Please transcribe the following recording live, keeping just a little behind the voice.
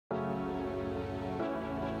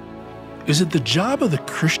Is it the job of the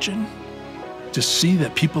Christian to see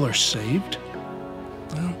that people are saved?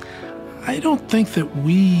 Well, I don't think that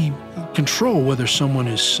we control whether someone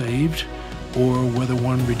is saved or whether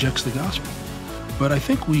one rejects the gospel. But I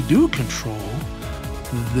think we do control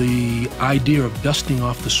the idea of dusting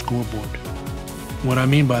off the scoreboard. What I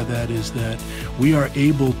mean by that is that we are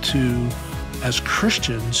able to, as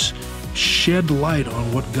Christians, shed light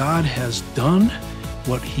on what God has done,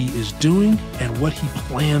 what he is doing, and what he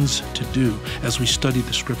plans to do as we study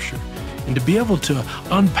the scripture. And to be able to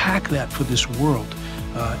unpack that for this world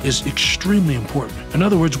is extremely important. In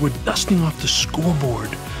other words, we're dusting off the scoreboard,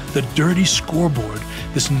 the dirty scoreboard,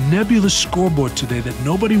 this nebulous scoreboard today that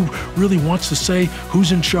nobody really wants to say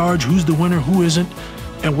who's in charge, who's the winner, who isn't.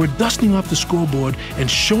 And we're dusting off the scoreboard and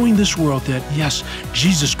showing this world that, yes,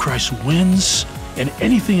 Jesus Christ wins and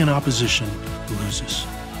anything in opposition loses.